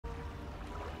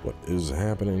What is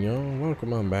happening, y'all?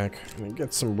 Welcome on back.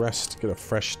 Get some rest, get a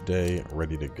fresh day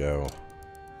ready to go.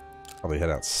 Probably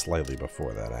head out slightly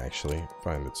before that, actually.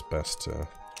 Find it's best to...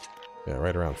 yeah,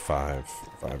 right around 5.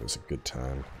 5 is a good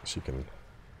time. So you can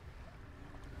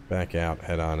back out,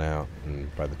 head on out,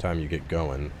 and by the time you get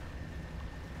going,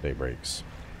 day breaks.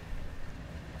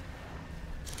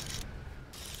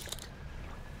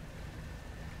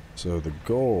 So the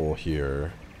goal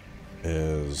here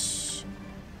is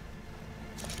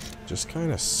just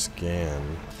kind of scan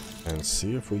and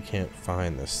see if we can't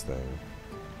find this thing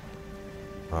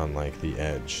on like the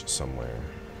edge somewhere.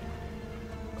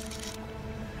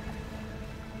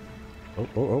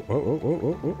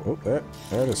 Oh, there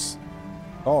it is.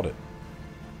 Called it.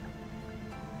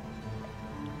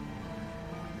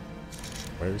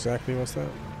 Where exactly was that?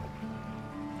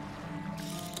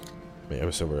 Yeah, it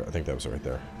was over. I think that was right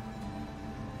there.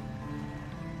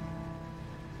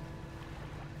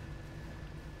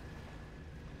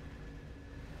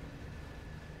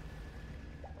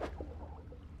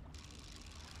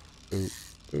 Oop,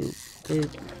 oop,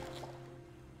 oop.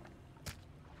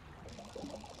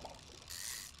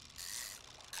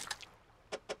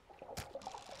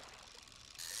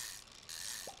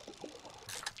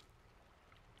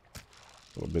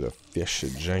 A little bit of fish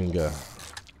Jenga.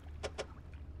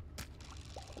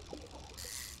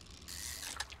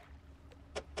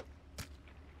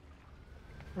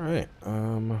 Alright,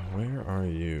 where are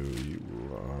you? You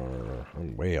are...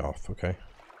 I'm way off, okay.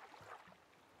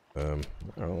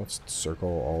 Well, let's circle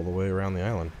all the way around the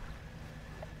island.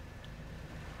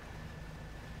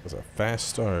 It's a fast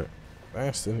start.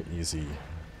 Fast and easy.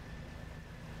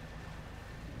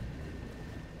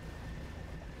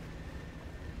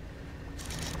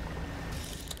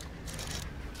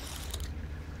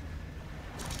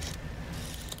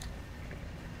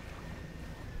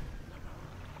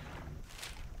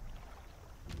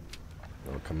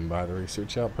 I'll come by the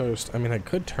research outpost. I mean, I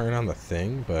could turn on the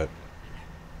thing, but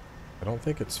I don't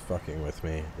think it's fucking with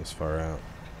me this far out.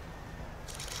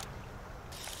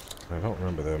 I don't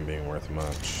remember them being worth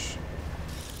much.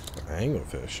 The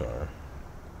anglefish are.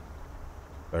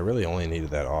 I really only needed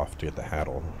that off to get the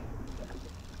haddle.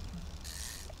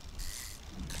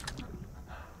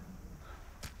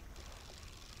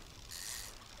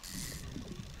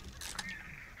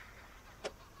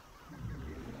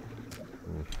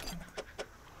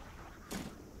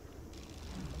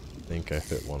 I think I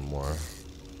fit one more.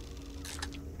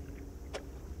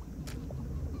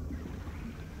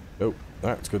 Oh,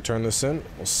 alright, let's go turn this in.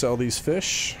 We'll sell these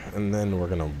fish, and then we're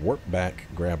gonna warp back,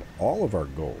 grab all of our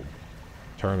gold,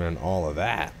 turn in all of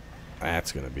that.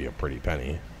 That's gonna be a pretty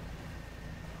penny.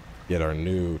 Get our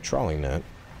new trawling net,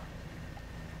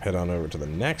 head on over to the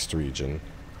next region,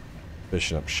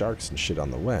 fishing up sharks and shit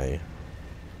on the way,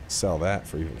 sell that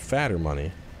for even fatter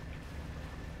money,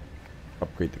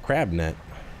 upgrade the crab net.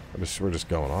 We're just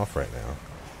going off right now.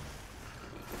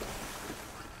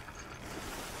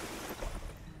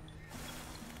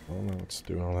 Oh no, what's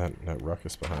doing all that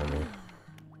ruckus behind me?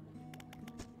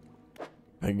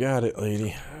 I got it,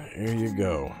 lady. Here you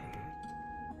go.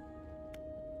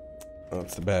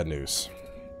 That's the bad news.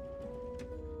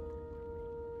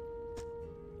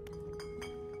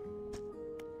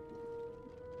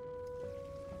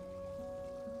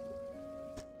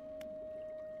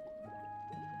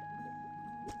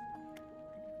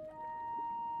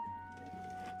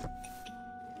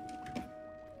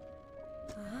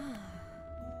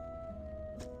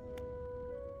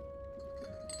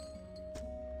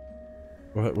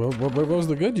 What was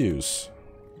the good news?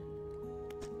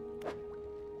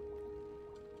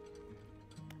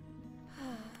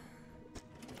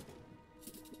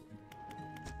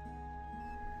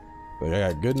 Like,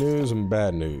 I got good news and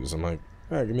bad news. I'm like,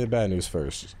 alright, give me the bad news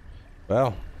first.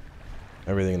 Well,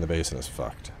 everything in the basin is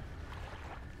fucked.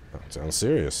 Oh, it sounds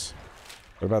serious.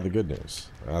 What about the good news?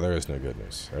 Oh, there is no good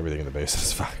news. Everything in the basin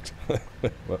is fucked.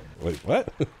 What? Wait,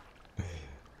 what?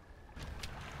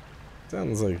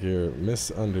 Sounds like you're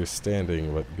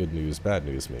misunderstanding what good news, bad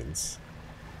news means.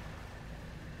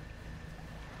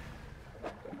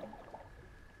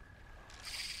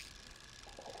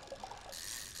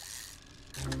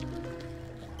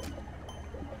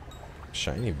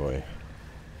 Shiny boy.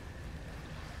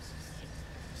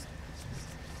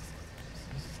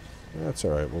 That's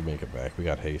alright, we'll make it back. We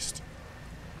got haste.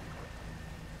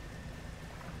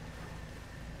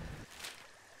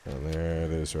 And there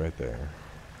it is right there.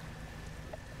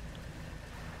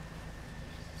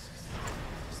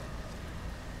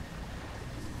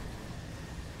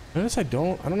 Notice I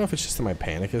don't know if it's just that my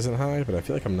panic isn't high, but I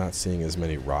feel like I'm not seeing as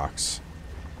many rocks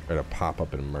try to pop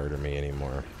up and murder me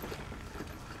anymore.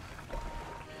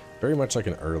 Very much like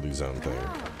an early zone thing.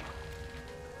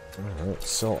 Alright,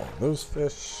 sell all those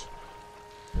fish.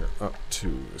 You're up to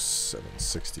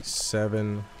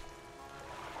 767.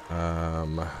 Let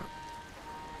me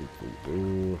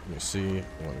see. I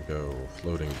want to go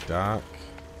floating dock.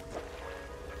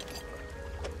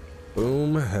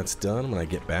 Boom, that's done. When I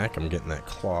get back, I'm getting that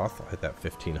cloth. I'll hit that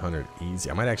 1500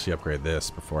 easy. I might actually upgrade this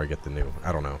before I get the new.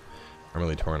 I don't know. I'm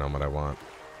really torn on what I want.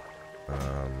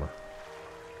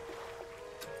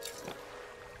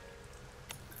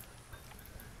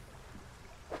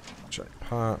 Check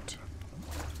pot.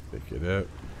 Pick it up.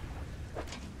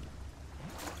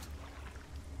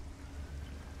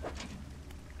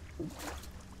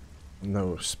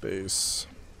 No space.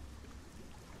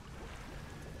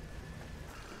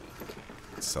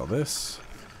 Sell this.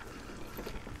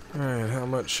 Alright, how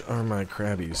much are my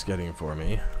crabbies getting for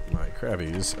me? My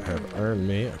crabbies have earned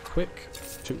me a quick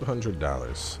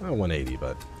 $200. 180,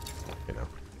 but, you know,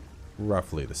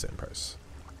 roughly the same price.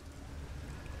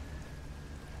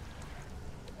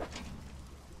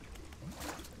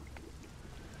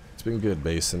 It's been good,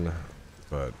 Basin,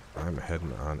 but I'm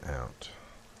heading on out.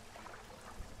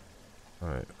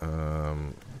 Alright,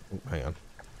 hang on.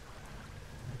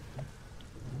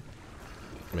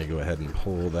 Let me go ahead and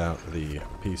pull out the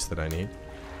piece that I need.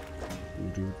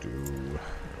 There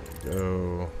we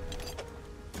go.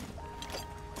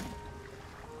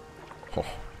 Oh,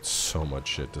 so much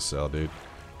shit to sell, dude.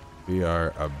 We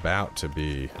are about to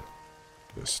be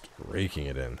just raking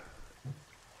it in.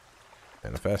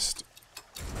 Manifest.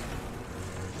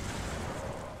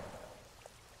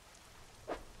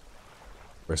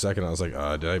 For a second, I was like,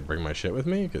 did I bring my shit with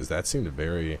me? Because that seemed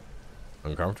very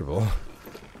uncomfortable.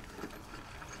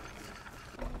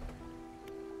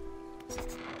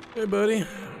 Hey, buddy.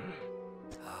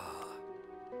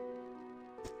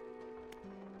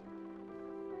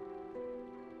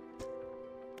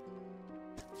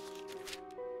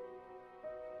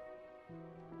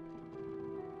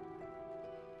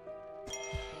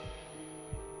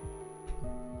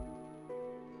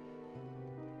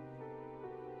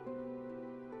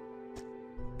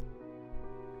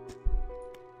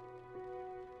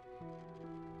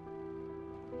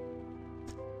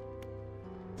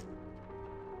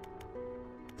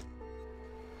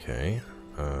 Okay,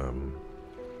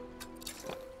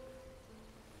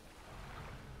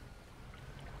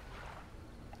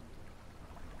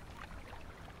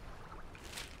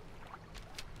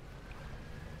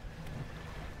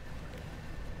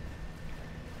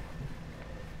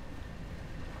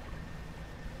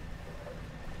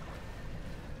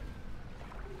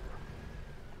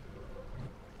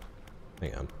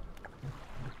 hang on.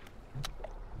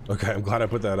 Okay, I'm glad I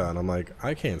put that on. I'm like,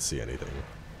 I can't see anything.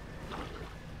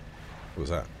 What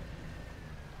was that?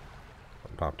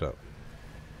 Something popped up.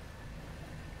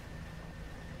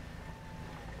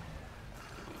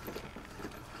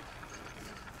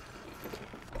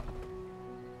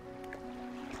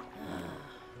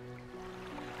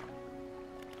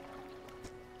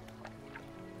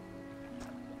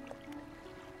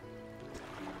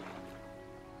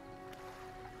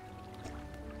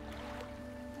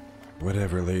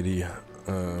 Whatever, lady.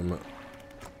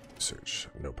 Search.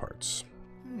 No parts.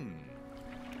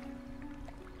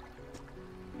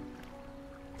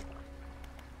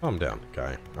 Calm down,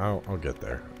 guy. I'll get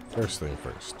there. First thing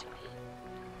first.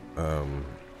 Oh,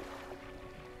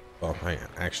 hang on.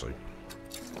 Actually,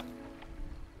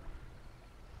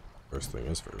 first thing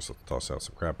is first. Let's toss out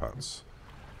some crab pots.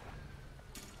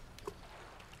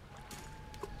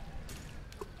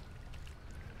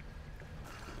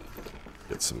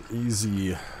 Get some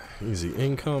easy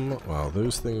income while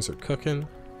those things are cooking.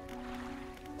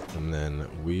 And then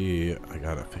I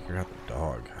gotta figure out the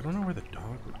dog. I don't know where the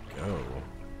dog would go.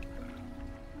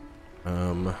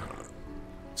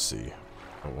 Let's see.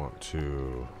 I want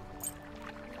to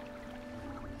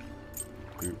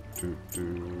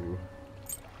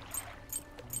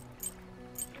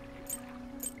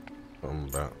I'm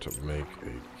about to make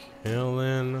a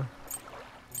killing.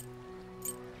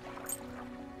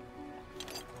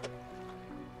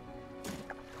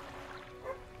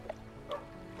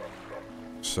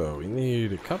 So we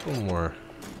need a couple more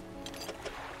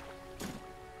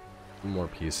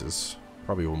pieces.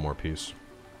 Probably one more piece.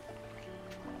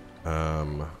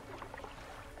 We're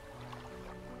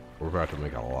about to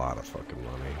make a lot of fucking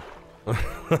money.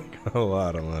 A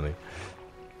lot of money.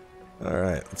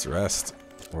 Alright, let's rest.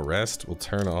 We'll rest. We'll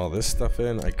turn all this stuff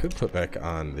in. I could put back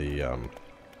on the oh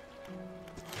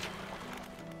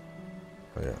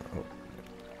yeah. Oh.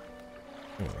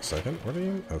 Hang on a second. What are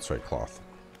you? Oh, that's right, cloth.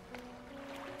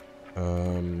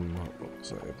 What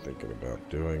was I thinking about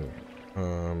doing?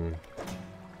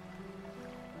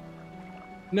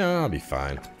 No, I'll be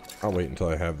fine. I'll wait until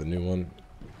I have the new one,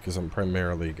 because I'm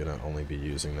primarily gonna only be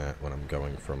using that when I'm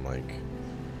going from, like,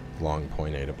 long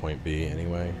point A to point B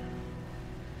anyway.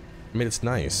 I mean, it's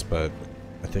nice, but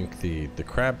I think the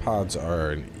crab pods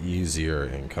are an easier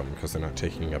income because they're not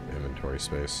taking up inventory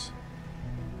space.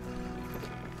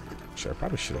 Actually, I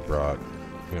probably should have brought,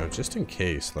 you know, just in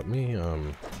case, let me,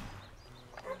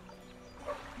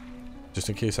 just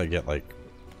in case I get, like,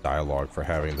 dialogue for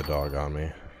having the dog on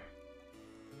me.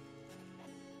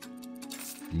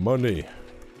 Money!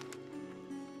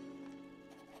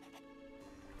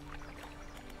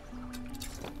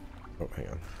 Oh, hang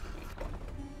on.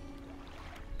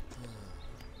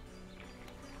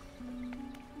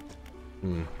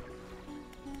 Hmm.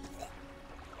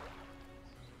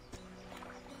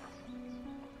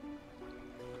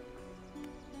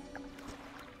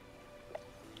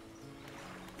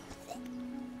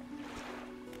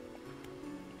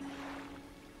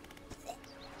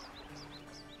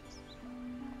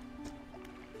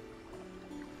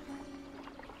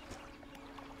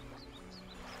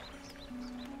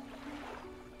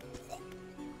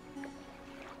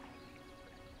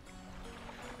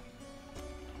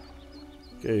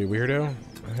 Okay, weirdo.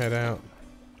 Head out.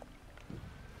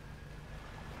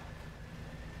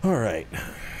 Alright.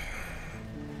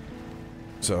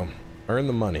 So, earn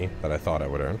the money that I thought I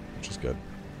would earn, which is good.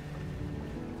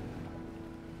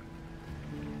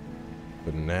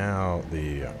 But now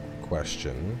the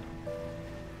question.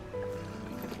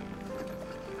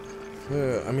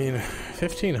 I mean,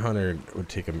 1,500 would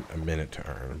take a minute to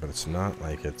earn, but it's not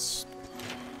like it's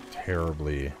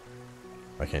terribly...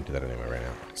 I can't do that anyway right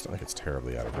now. It's not like it's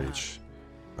terribly out of reach.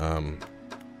 I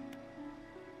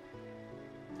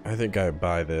think I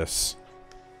buy this.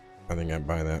 I think I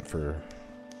buy that for...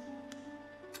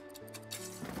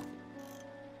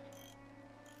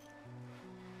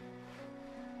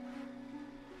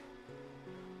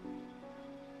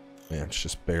 Man, it's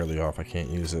just barely off. I can't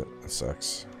use it. That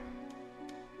sucks.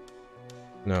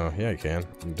 No, yeah I can.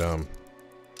 I'm dumb.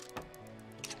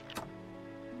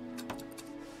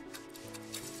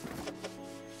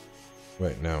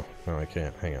 Wait, no. No, I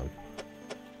can't. Hang on.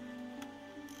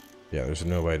 Yeah, there's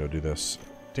no way to do this.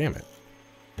 Damn it.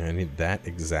 I need that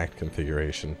exact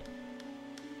configuration.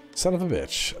 Son of a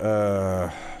bitch.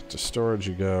 To storage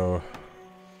you go.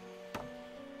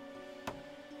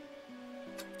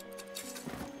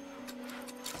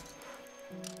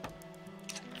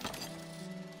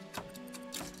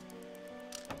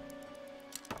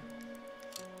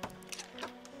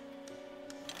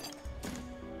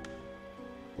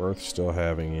 Worth still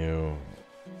having you.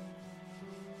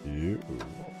 You.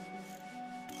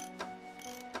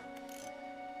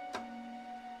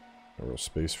 No real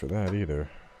space for that either.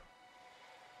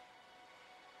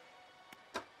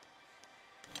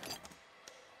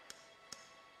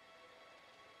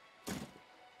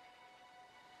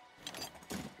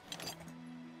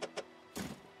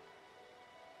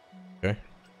 Okay.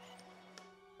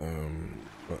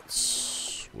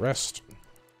 Let's rest.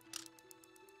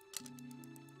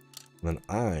 Then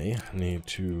I need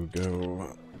to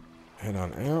go head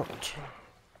on out.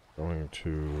 Going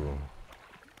to...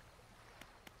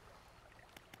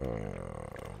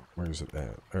 where is it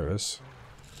at? There it is.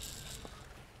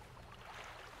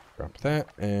 Drop that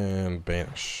and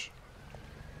banish.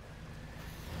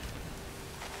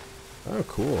 Oh,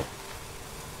 cool.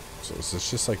 So is this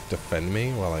just like defend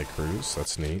me while I cruise?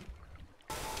 That's neat.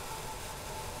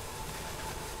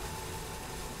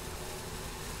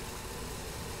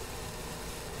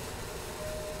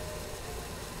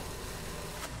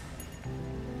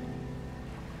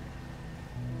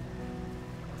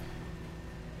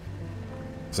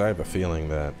 Because I have a feeling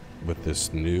that with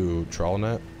this new trawl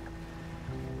net,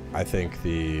 I think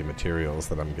the materials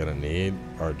that I'm gonna need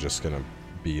are just gonna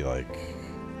be like,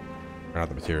 not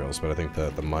the materials, but I think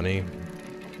the money,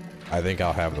 I think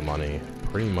I'll have the money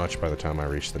pretty much by the time I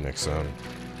reach the next zone.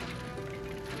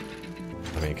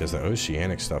 I mean, because the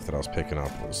oceanic stuff that I was picking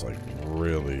up was like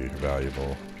really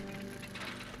valuable.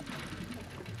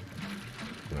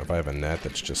 You know, if I have a net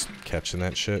that's just catching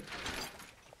that shit.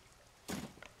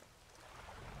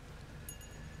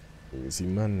 Easy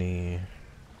money.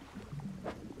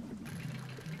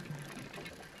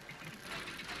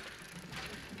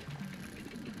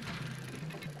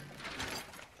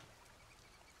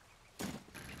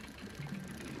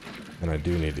 And I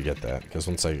do need to get that, because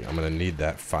once I'm gonna need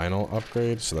that final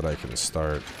upgrade so that I can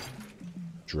start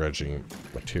dredging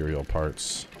material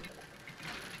parts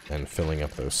and filling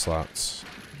up those slots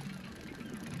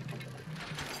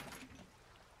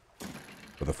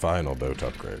for the final boat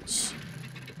upgrades.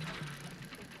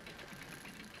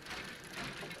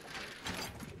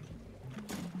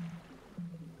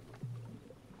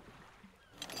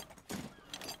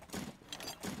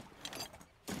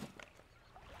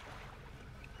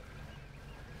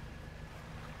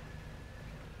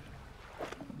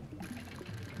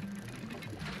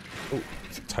 Oh,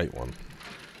 it's a tight one.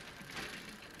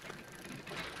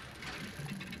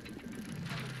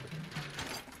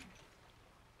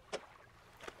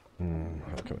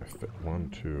 How can I fit 1,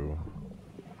 2?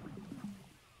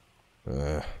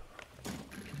 Well,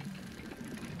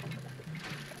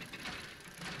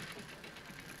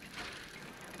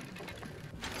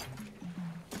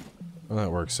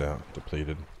 that works out.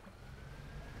 Depleted.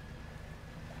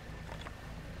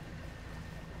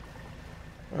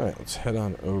 Alright, let's head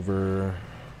on over.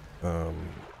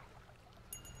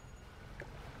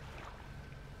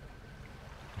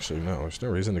 Actually, no, there's no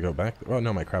reason to go back. Oh,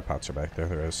 no, my crab pots are back there.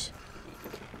 There is.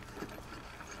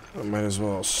 I might as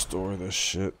well store this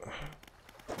shit.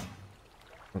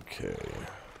 Okay.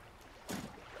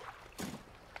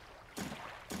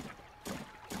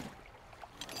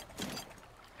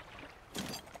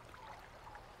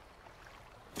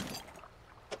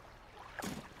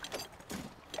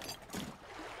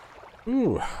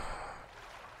 Ooh.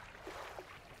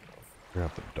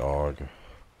 Grab the dog.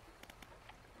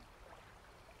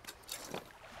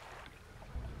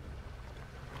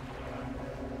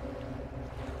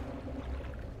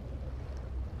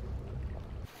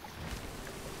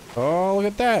 Oh, look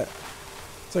at that.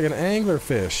 It's like an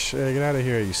anglerfish. Hey, get out of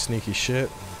here, you sneaky shit.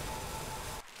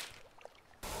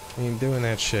 You ain't doing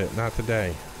that shit. Not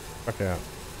today. Fuck out.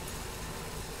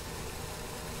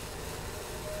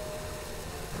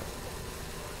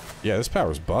 Yeah, this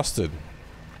power's busted.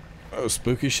 Oh,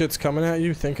 spooky shit's coming at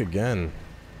you? Think again.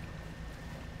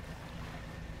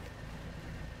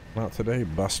 Not today,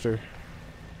 Buster.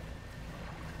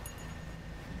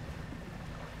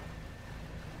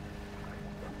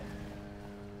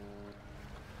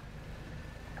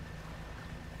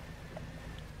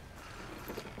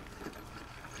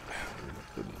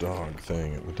 The dog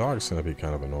thing. The dog's gonna be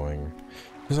kind of annoying.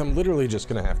 Because I'm literally just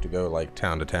gonna have to go like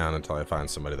town to town until I find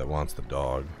somebody that wants the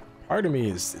dog. Part of me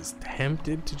is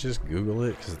tempted to just Google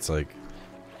it, because it's like,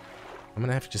 I'm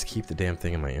gonna have to just keep the damn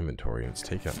thing in my inventory, and it's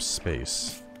taking up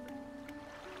space.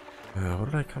 What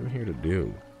did I come here to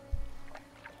do?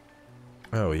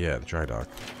 Oh yeah, the dry dock.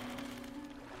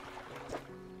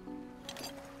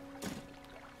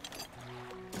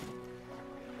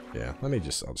 Yeah, I'll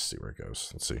just see where it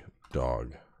goes. Let's see.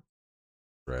 Dog.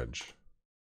 Dredge.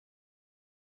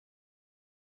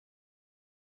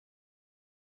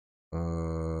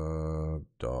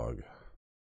 Dog.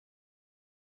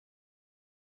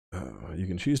 You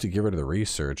can choose to get rid of the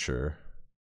researcher.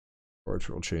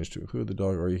 Portrait will change to include the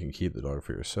dog, or you can keep the dog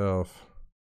for yourself.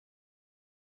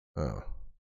 Oh.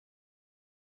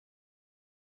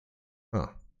 Huh.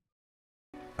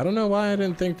 I don't know why I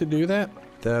didn't think to do that.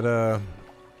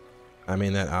 I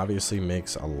mean, that obviously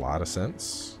makes a lot of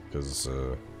sense, because,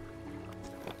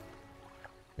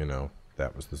 you know,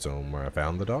 that was the zone where I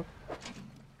found the dog.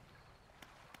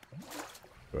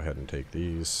 Go ahead and take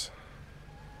these.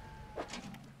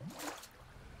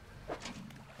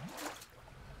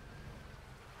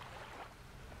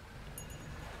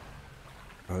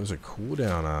 Oh, there's a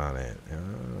cooldown on it.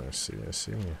 Oh, I see, I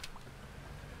see.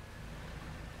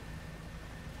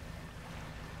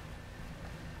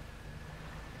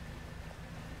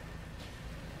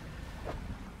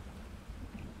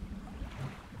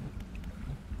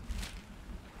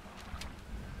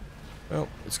 Well,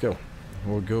 let's go.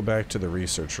 We'll go back to the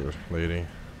researcher lady.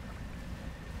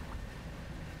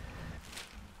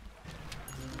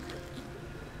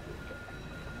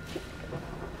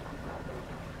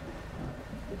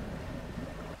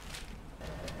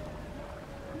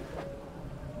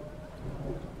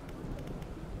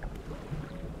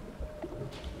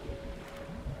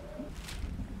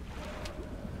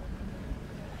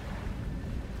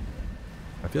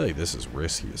 I feel like this is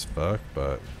risky as fuck,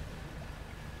 but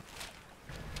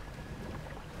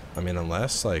I mean,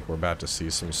 unless like we're about to see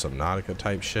some Subnautica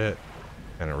type shit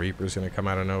and a Reaper's gonna come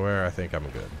out of nowhere, I think I'm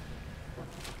good.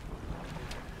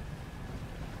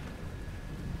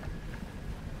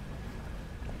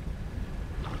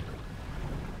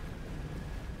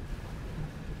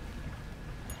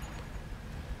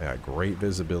 I got great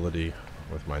visibility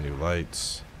with my new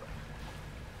lights.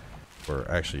 Or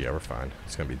actually, yeah, we're fine.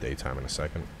 It's gonna be daytime in a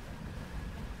second.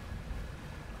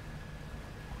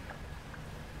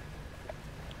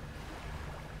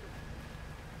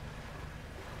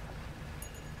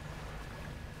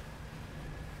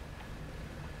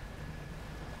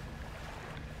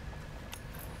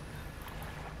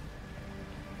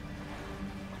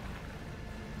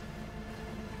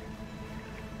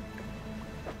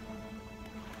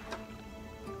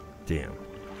 Damn.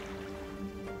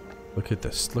 Look at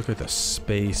this. Look at the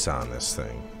space on this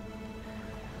thing.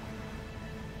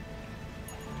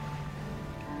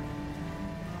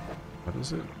 What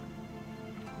is it?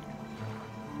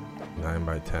 9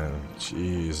 by 10.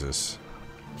 Jesus.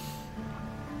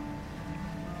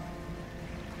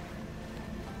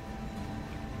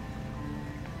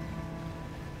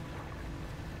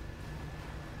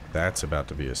 That's about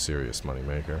to be a serious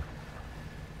moneymaker.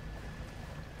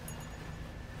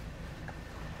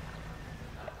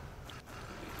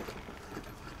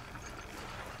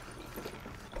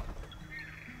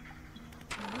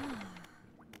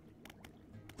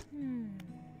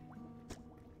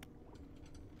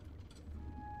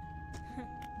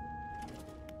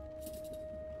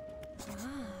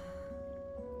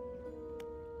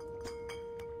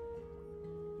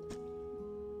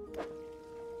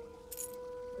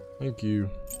 Thank you.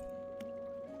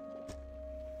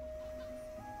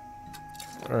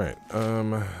 Alright,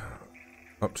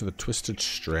 up to the Twisted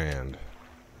Strand.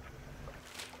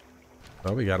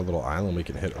 Oh, we got a little island we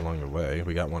can hit along the way.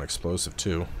 We got one explosive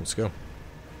too. Let's go.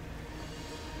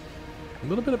 A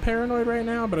little bit of paranoid right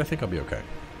now, but I think I'll be okay.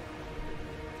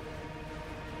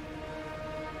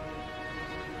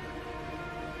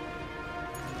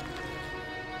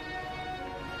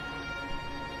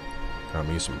 Got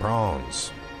me some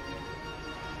prawns.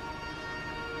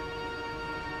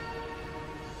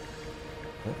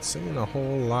 Not seeing a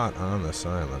whole lot on this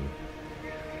island.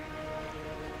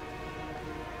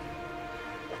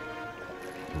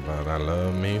 But I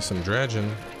love me some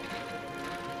dredging.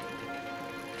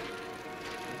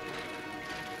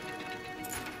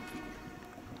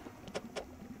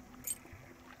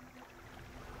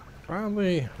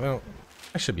 Probably, well,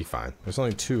 I should be fine. There's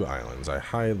only 2 islands. I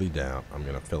highly doubt I'm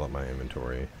going to fill up my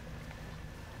inventory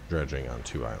dredging on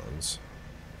 2 islands.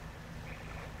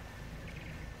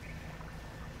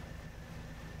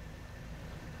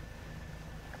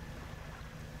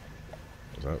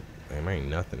 There ain't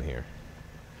nothing here.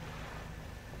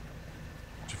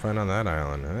 What'd you find on that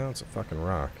island? Oh, it's a fucking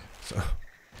rock. So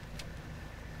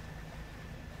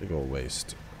big old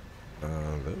waste.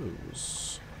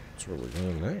 Those. That's where we're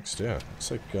going next. Yeah,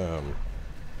 it's like I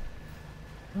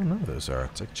don't know what those are.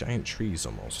 It's like giant trees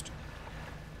almost.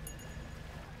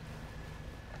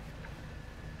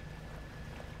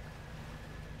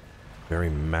 Very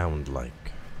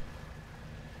mound-like.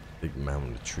 Big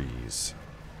mound of trees.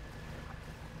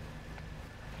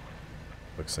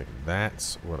 Looks like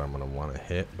that's what I'm going to want to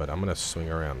hit, but I'm going to swing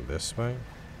around this way.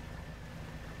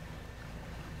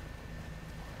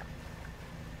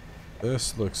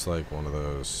 This looks like one of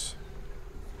those.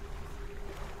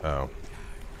 Oh.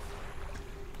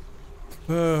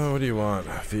 Oh, what do you want?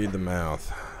 Feed the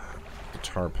mouth. The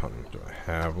tarpon. Do I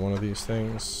have one of these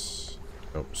things?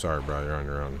 Oh, sorry, bro. You're on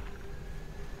your own.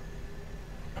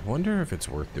 I wonder if it's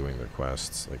worth doing the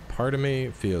quests. Like, part of me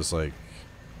feels like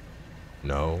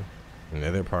no. And the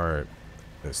other part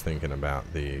is thinking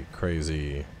about the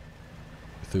crazy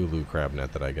Cthulhu crab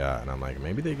net that I got. And I'm like,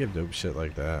 maybe they give dope shit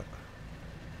like that.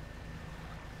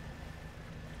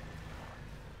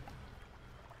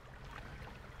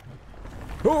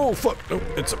 Oh, fuck! Nope,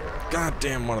 it's a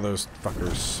goddamn one of those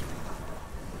fuckers.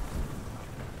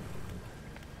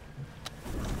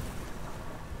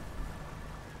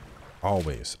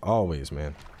 Always, always,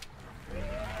 man.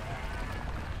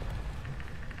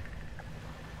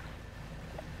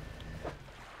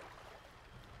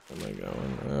 Where am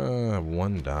I going?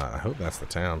 1 dot. I hope that's the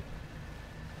town.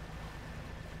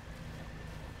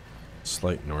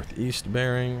 Slight northeast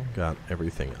bearing. Got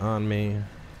everything on me.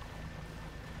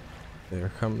 There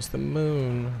comes the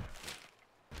moon.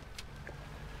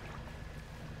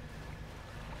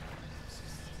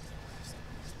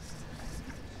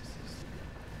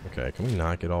 Okay, can we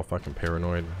not get all fucking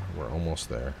paranoid? We're almost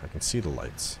there. I can see the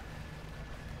lights.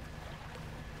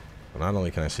 But not only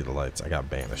can I see the lights, I got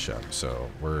banish up, so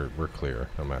we're clear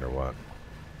no matter what.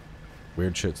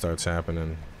 Weird shit starts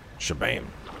happening. Shabam!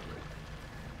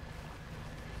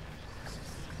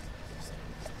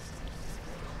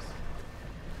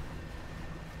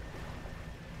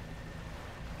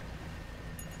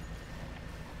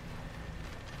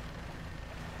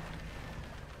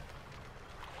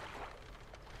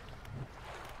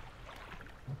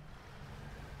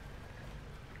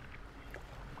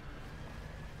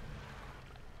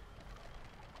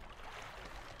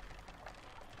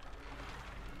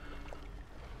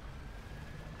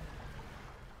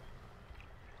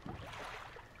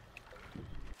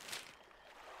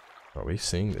 Are we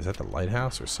seeing, is that the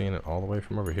lighthouse? We're seeing it all the way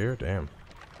from over here? Damn.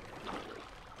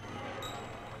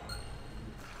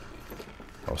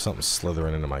 Oh, something's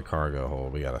slithering into my cargo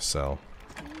hold. We gotta sell.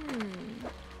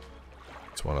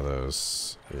 It's one of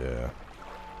those, yeah.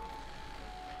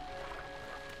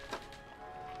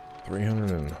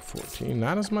 314.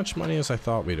 Not as much money as I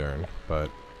thought we'd earn, but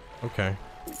okay.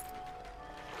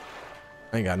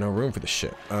 I ain't got no room for the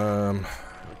shit.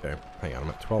 Okay, hang on, I'm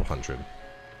at 1200.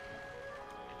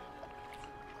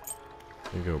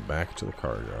 You go back to the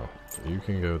cargo. You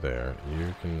can go there.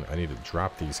 You can... I need to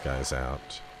drop these guys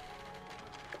out.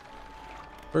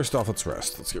 First off, let's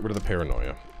rest. Let's get rid of the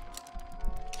paranoia.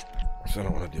 So I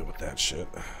don't want to deal with that shit.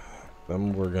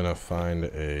 Then we're gonna find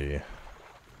a...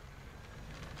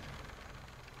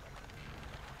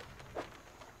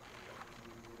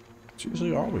 It's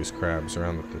usually always crabs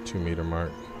around the 2 meter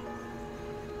mark.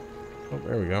 Oh,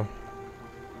 there we go.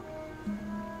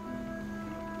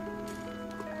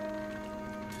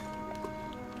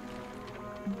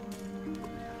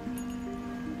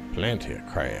 Plenty of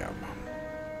crab.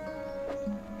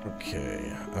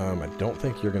 Okay, I don't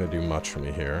think you're gonna do much for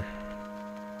me here.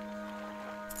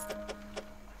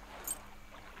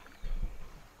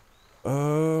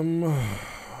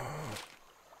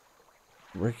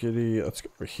 Rickety, let's go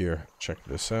over here. Check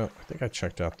this out. I think I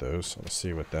checked out those. Let's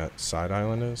see what that side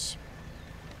island is.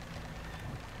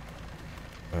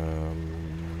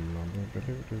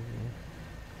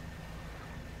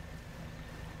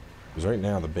 Because right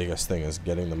now the biggest thing is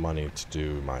getting the money to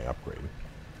do my upgrade.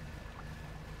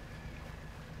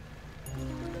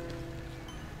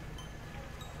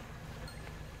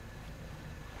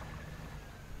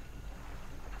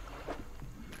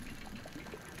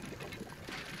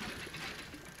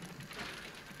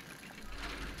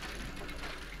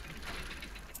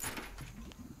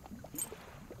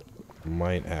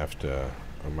 Might have to,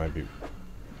 I might be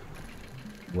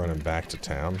running back to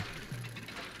town.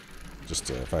 Just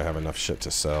to, if I have enough shit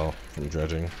to sell from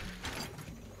dredging.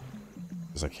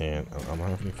 Because I can't, I don't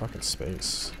have any fucking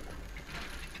space.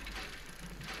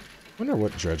 I wonder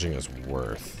what dredging is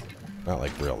worth. Not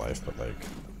like real life, but like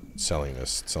selling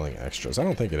extras. I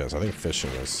don't think it is. I think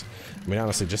fishing is, I mean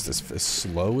honestly, just as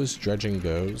slow as dredging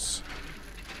goes,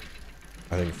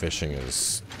 I think fishing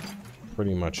is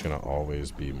pretty much gonna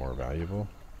always be more valuable.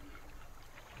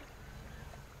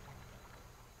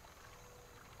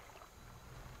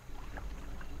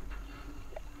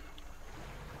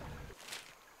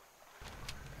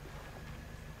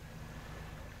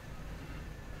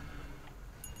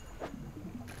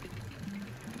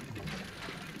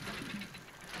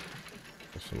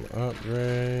 Some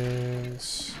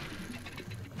upgrades.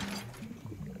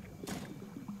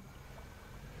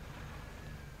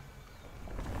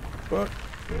 Fuck.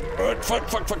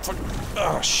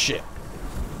 Oh, shit.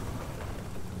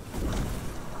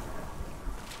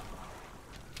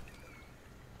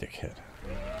 Dickhead.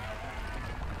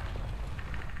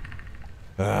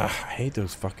 I hate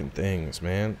those fucking things,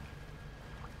 man.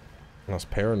 I was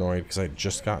paranoid because I'd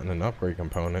just gotten an upgrade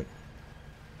component.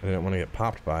 I didn't want to get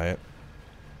popped by it.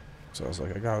 So I was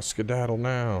like, I gotta skedaddle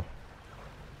now.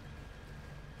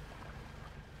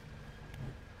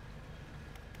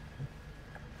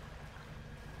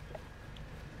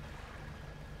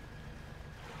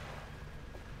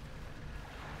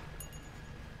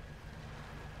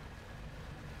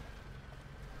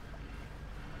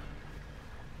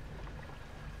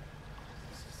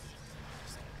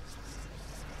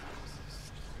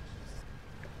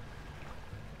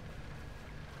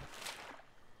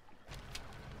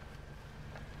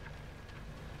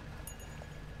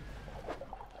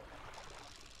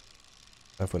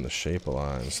 F when the shape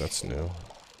aligns, that's new.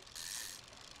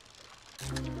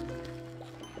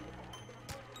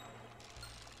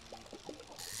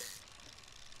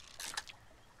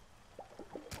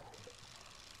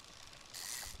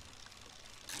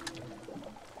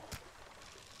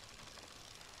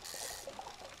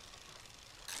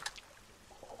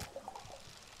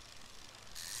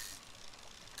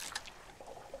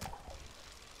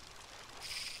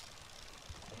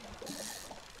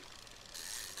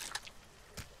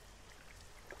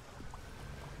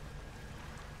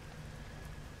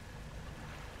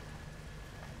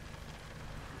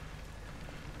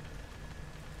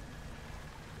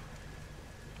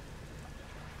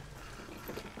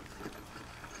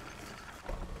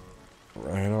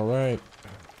 All right.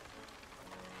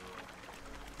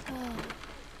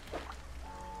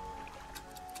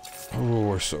 Oh,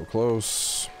 we're so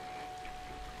close.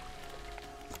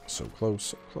 So close,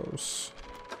 so close.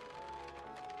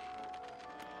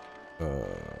 No.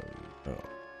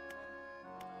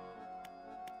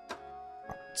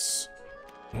 It's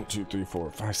 1, 2, 3,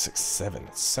 4, 5, 6, 7.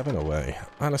 It's 7 away.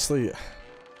 Honestly, 3,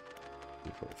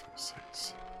 4, 5,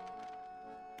 6.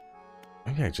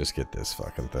 Maybe I just get this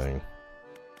fucking thing.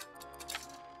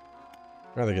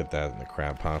 I'd rather get that than the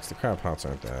crab pots. The crab pots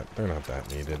aren't that. They're not that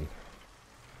needed.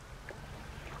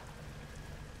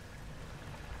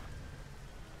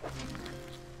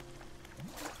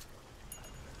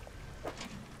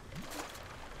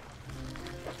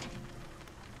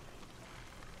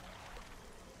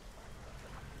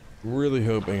 Really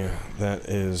hoping that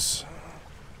is...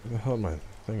 Where the hell did my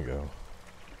thing go?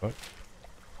 What?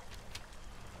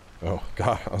 Oh,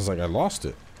 God. I was like, I lost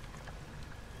it.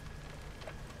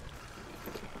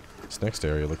 This next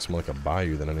area looks more like a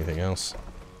bayou than anything else.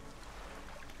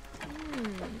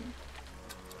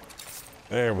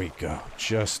 There we go.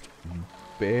 Just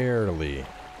barely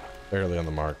on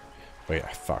the mark. Wait,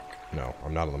 fuck. No,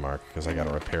 I'm not on the mark because I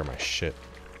gotta repair my shit.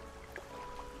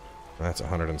 That's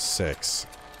 106.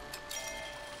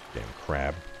 Damn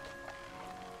crab.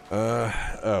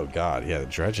 Oh god, yeah, the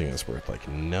dredging is worth like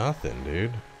nothing,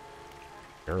 dude.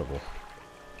 Terrible.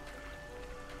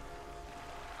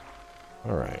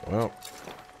 Alright, well.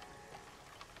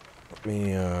 Let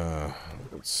me,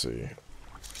 let's see.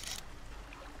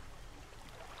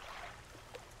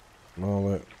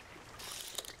 Mullet.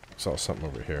 Saw something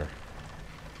over here.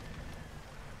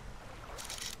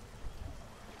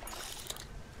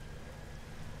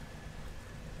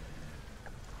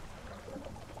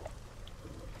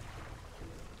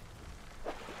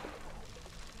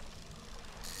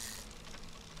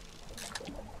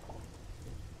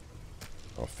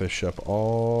 I'll fish up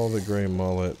all the gray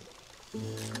mullet.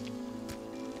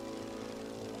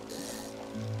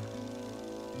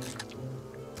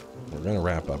 We're gonna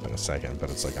wrap up in a second, but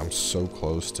it's like I'm so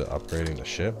close to upgrading the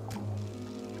ship.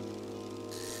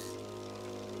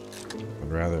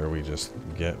 I'd rather we just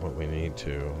get what we need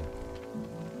to.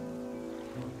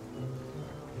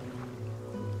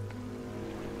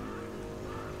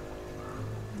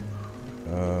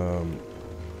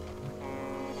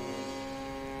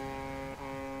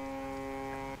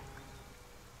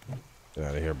 Get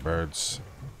out of here, birds.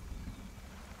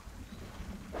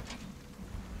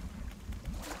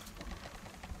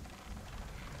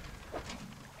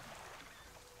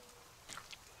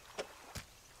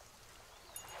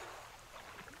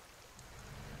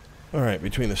 Alright,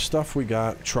 between the stuff we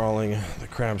got, trawling, the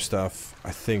crab stuff,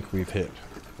 I think we've hit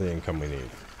the income we need.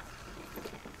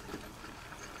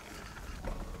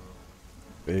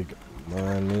 Big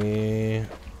money.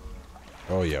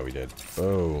 Oh yeah, we did.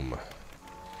 Boom.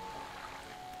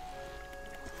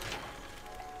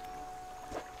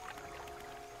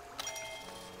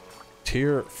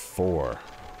 Tier 4.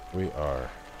 We are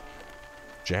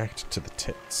jacked to the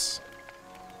tits.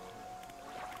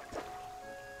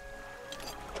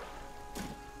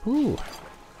 Whew.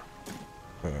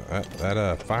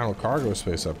 That final cargo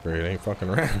space upgrade ain't fucking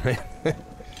around, man.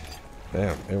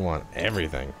 Damn, they want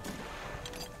everything.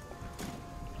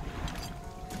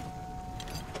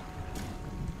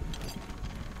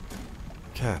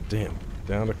 God damn,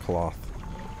 down to cloth.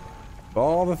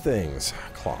 All the things,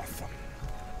 cloth.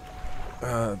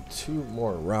 2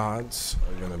 more rods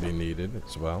are gonna be needed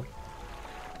as well.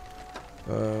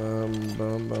 Alright,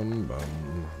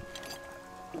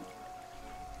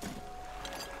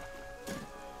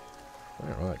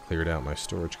 well, that cleared out my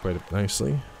storage quite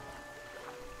nicely.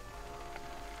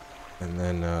 And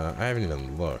then, I haven't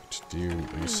even looked. Are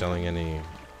you selling any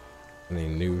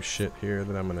new shit here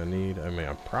that I'm gonna need? I mean,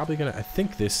 I'm probably gonna, I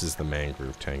think this is the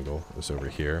mangrove tangle. It's over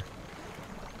here.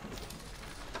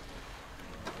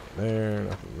 There,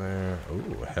 nothing there.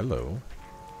 Oh, hello.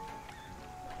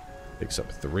 Picks up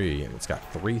 3, and it's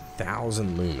got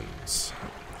 3,000 lumens.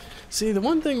 See, the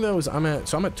one thing though is I'm at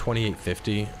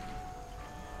 2850.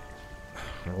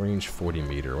 Range 40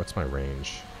 meter. What's my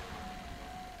range?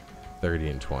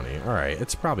 30 and 20. Alright,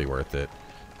 it's probably worth it.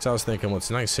 So I was thinking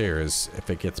what's nice here is if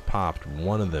it gets popped,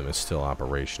 one of them is still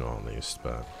operational at least,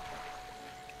 but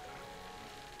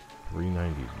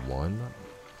 391?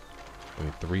 I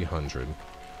mean 300.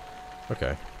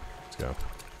 Okay, let's go.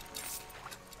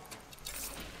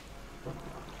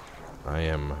 I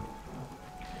am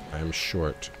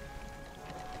short.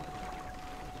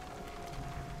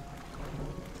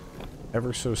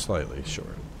 Ever so slightly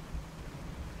short.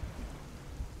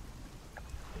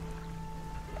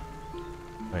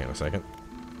 Hang on a second.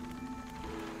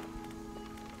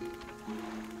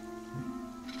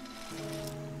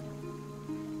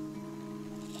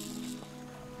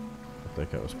 I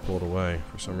think I was pulled away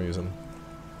for some reason.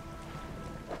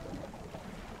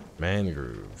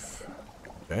 Mangrove.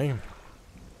 Okay.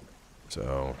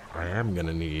 So, I am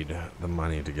gonna need the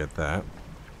money to get that.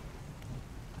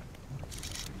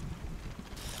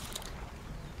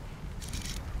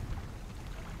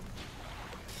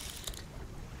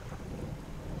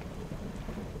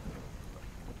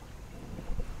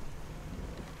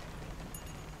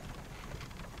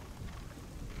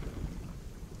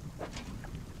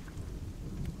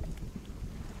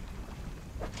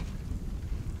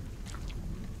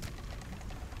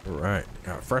 Alright,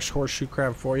 got a fresh horseshoe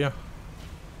crab for you.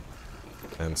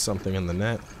 And something in the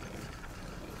net.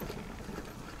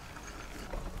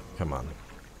 Come on.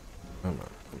 Come on.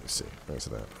 Let me see. Where's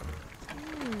that?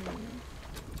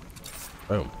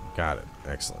 Boom. Got it.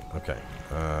 Excellent. Okay.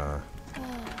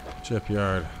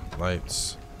 Shipyard.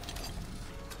 Lights.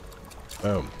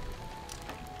 Boom.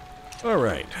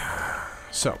 Alright.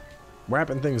 So,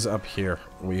 wrapping things up here.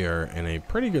 We are in a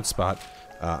pretty good spot.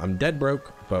 I'm dead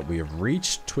broke, but we have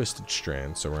reached Twisted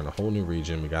Strand, so we're in a whole new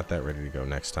region. We got that ready to go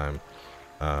next time.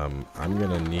 I'm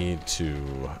gonna need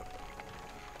to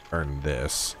earn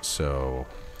this, so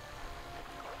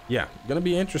yeah, gonna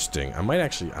be interesting. I might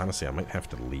actually, honestly, I might have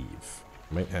to leave.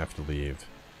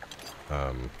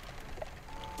 Oh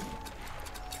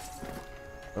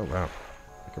wow,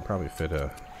 I could probably fit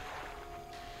a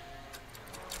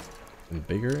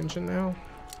bigger engine now.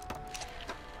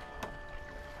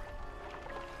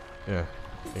 Yeah,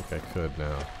 I think I could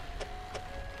now.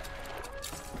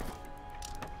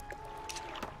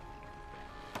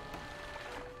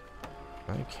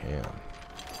 I can.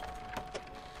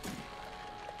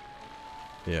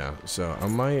 Yeah, so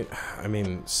I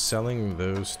mean, selling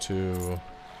those two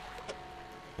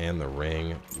and the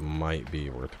ring might be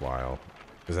worthwhile,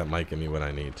 because that might give me what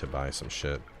I need to buy some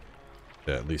shit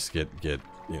to at least get you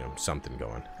know, something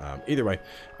going. Either way,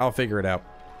 I'll figure it out,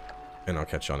 and I'll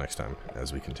catch y'all next time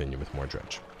as we continue with more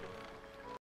Dredge.